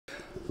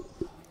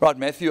Right,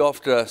 Matthew,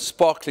 after a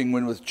sparkling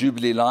win with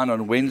Jubilee Line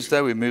on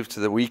Wednesday, we move to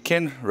the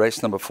weekend.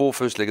 Race number 4,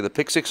 first leg of the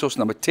pick six. Horse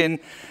number 10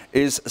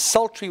 is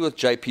Sultry with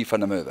JP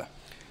van der Merwe.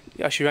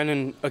 Yeah, she ran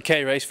an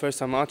okay race first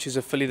time out. She's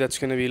a filly that's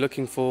going to be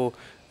looking for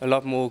a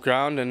lot more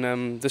ground,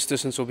 and this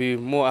distance will be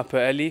more upper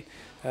alley.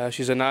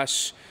 She's a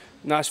nice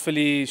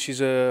filly.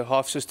 She's a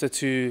half sister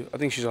to, I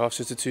think she's a half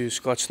sister to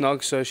Scott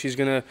Snog, so she's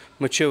going to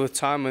mature with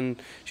time, and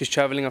she's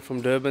travelling up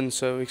from Durban,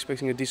 so we're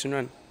expecting a decent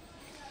run.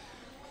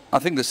 I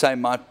think the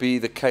same might be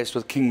the case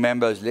with King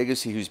Mambo's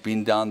Legacy, who's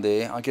been down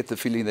there. I get the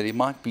feeling that he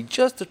might be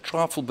just a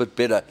trifle bit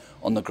better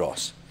on the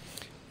grass.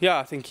 Yeah,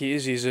 I think he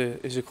is. He's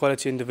a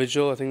quality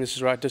individual. I think this is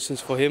the right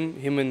distance for him.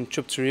 Him and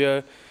Chip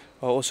Turio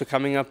are also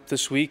coming up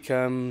this week.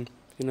 You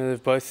know,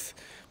 they've both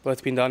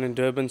been down in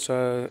Durban,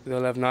 so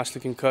they'll have nice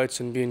looking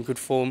coats and be in good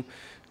form.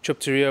 Chip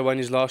Turio won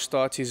his last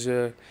start. He's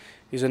a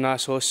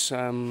nice horse.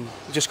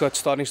 He just got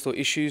starting stall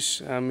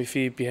issues. If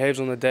he behaves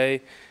on the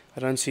day, I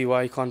don't see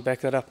why he can't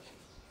back that up.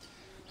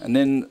 And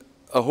then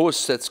a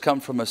horse that's come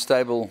from a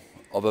stable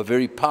of a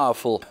very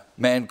powerful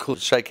man called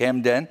Sheikh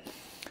Hamdan.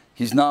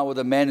 He's now with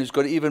a man who's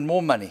got even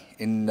more money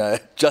in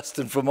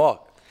Justin from Ark.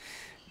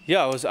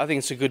 Yeah, I think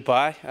it's a good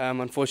buy.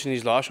 Unfortunately,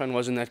 his last run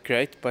wasn't that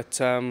great, but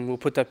we'll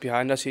put that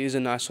behind us. He is a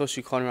nice horse.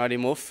 You can't ride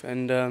him off.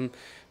 And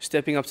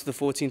stepping up to the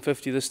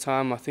 1450 this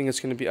time, I think it's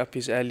going to be up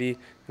his alley,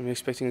 and we're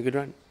expecting a good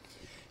run.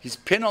 His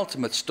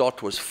penultimate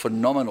start was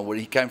phenomenal, where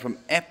he came from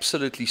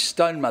absolutely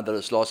stone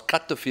motherless last,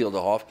 cut the field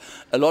a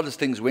half. A lot of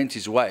things went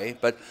his way,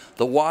 but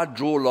the wide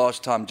draw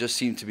last time just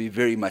seemed to be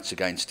very much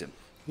against him.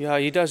 Yeah,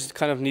 he does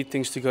kind of need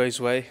things to go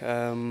his way.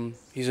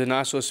 He's a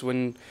nice horse.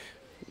 When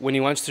he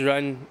wants to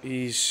run,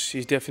 he's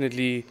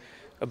definitely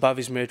above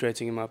his merit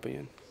rating, in my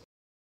opinion.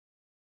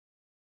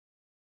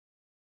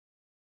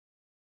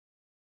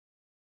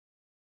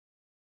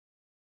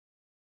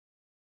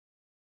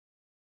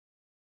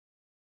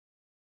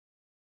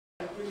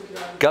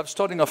 Gov,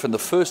 starting off in the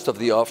first of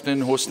the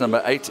afternoon, horse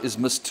number 8 is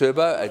Miss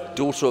Turbo, a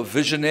daughter of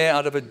Visionaire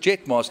out of a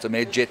Jetmaster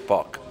mare, Jet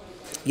Park.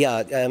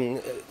 Yeah,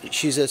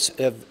 she's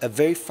a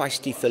very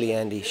feisty filly,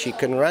 Andy. She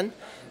can run.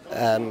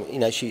 You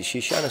know, she's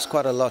shown us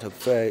quite a lot of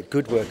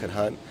good work at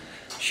home.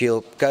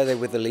 She'll go there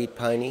with the lead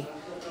pony,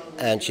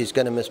 and she's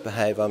going to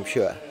misbehave, I'm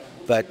sure.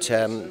 But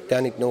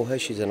don't ignore her.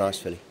 She's a nice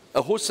filly.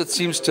 A horse that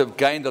seems to have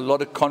gained a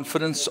lot of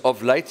confidence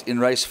of late in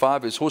race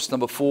 5 is horse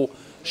number 4,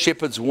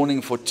 Shepherd's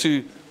Warning, for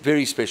 2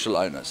 very special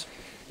owners.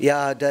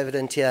 Yeah, David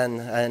and Tian,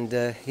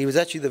 and he was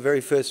actually the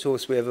very first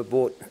horse we ever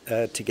bought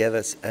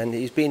together, and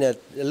he's been a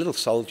little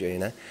soldier, you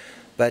know.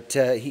 But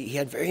he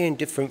had very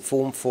indifferent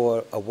form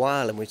for a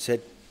while, and we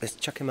said, let's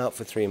chuck him out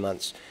for 3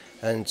 months.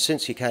 And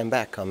since he came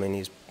back, I mean,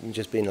 he's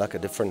just been like a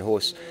different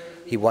horse.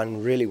 He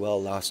won really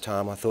well last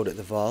time, I thought, at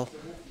the Vaal.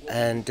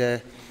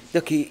 And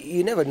look,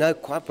 you never know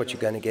quite what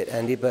you're going to get,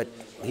 Andy, but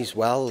he's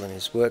well and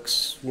his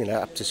work's, you know,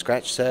 up to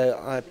scratch, so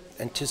I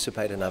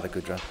anticipate another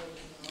good run.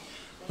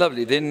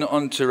 Lovely. Then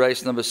on to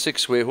race number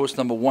 6, where horse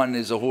number 1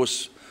 is a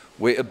horse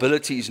where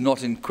ability is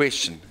not in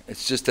question.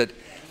 It's just that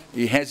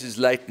he has his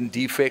latent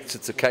defects.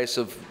 It's a case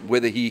of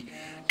whether he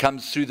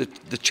comes through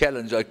the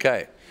challenge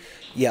okay.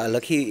 Yeah,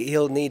 look,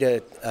 he'll need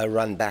a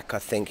run back, I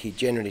think. He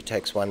generally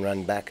takes 1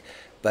 run back.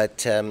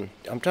 But I'm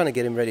trying to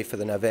get him ready for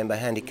the November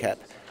handicap,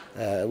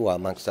 well,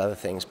 amongst other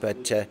things.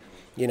 But,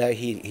 you know,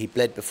 he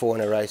bled before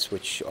in a race,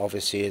 which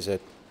obviously is a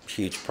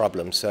huge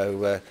problem.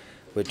 So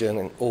we're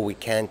doing all we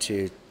can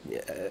to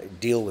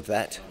deal with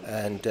that,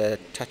 and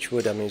touch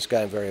wood, I mean, he's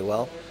going very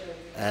well,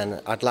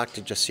 and I'd like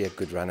to just see a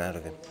good run out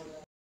of him.